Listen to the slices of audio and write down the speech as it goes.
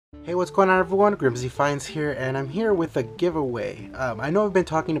Hey, what's going on everyone? GrimzyFinds here, and I'm here with a giveaway. I know I've been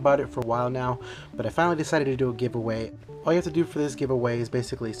talking about it for a while now, but I finally decided to do a giveaway. All you have to do for this giveaway is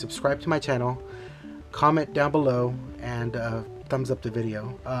basically subscribe to my channel, comment down below, and thumbs up the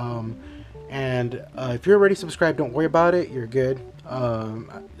video. If you're already subscribed, don't worry about it, you're good.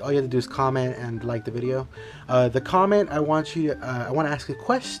 All you have to do is comment and like the video. The comment, I want to ask a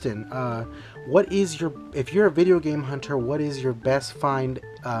question. What is your, if you're a video game hunter, what is your best find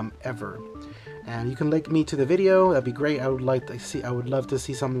ever? And you can link me to the video. That'd be great. I would love to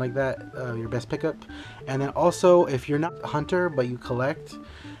see something like that. Your best pickup. And then also, if you're not a hunter but you collect,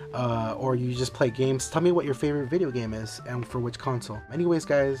 or you just play games, tell me what your favorite video game is and for which console. Anyways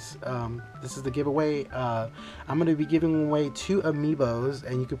guys, this is the giveaway. I'm going to be giving away 2 Amiibos,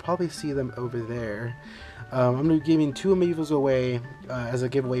 and you could probably see them over there. I'm going to be giving 2 Amiibos away as a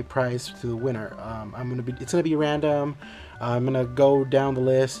giveaway prize to the winner. It's going to be random. I'm going to go down the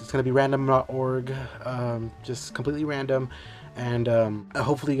list. It's going to be random.org, just completely random. And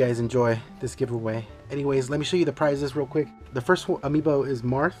hopefully you guys enjoy this giveaway. Anyways, let me show you the prizes real quick. The first Amiibo is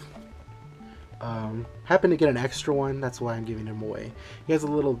Marth. Happened to get an extra one, that's why I'm giving him away. He has a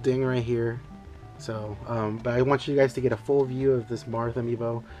little ding right here. So, but I want you guys to get a full view of this Marth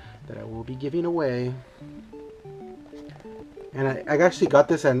Amiibo that I will be giving away. And I actually got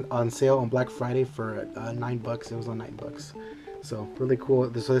this on sale on Black Friday for $9. It was on $9. So really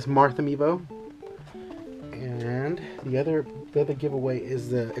cool. So this Marth Amiibo. And the other giveaway is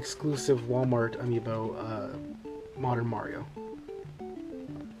the exclusive Walmart Amiibo, Modern Mario.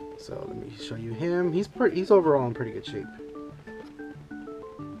 So let me show you him. He's overall in pretty good shape.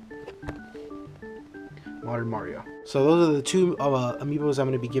 Modern Mario. So those are the 2 Amiibos I'm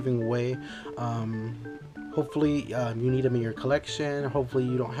going to be giving away. Hopefully you need them in your collection. Hopefully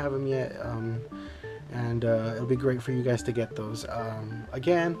you don't have them yet. It'll be great for you guys to get those.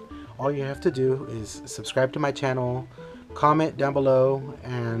 Again, all you have to do is subscribe to my channel, comment down below,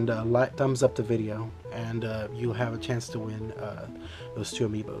 and thumbs up the video, and you'll have a chance to win those 2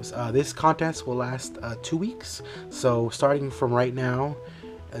 Amiibos. This contest will last 2 weeks, so starting from right now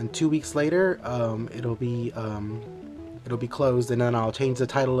and 2 weeks later, it'll be closed, and then I'll change the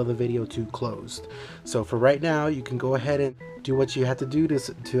title of the video to closed. So for right now, you can go ahead and do what you have to do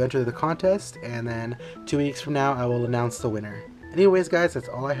to enter the contest, and then 2 weeks from now I will announce the winner. Anyways guys, that's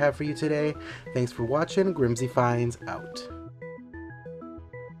all I have for you today. Thanks for watching. GrimzyFinds out.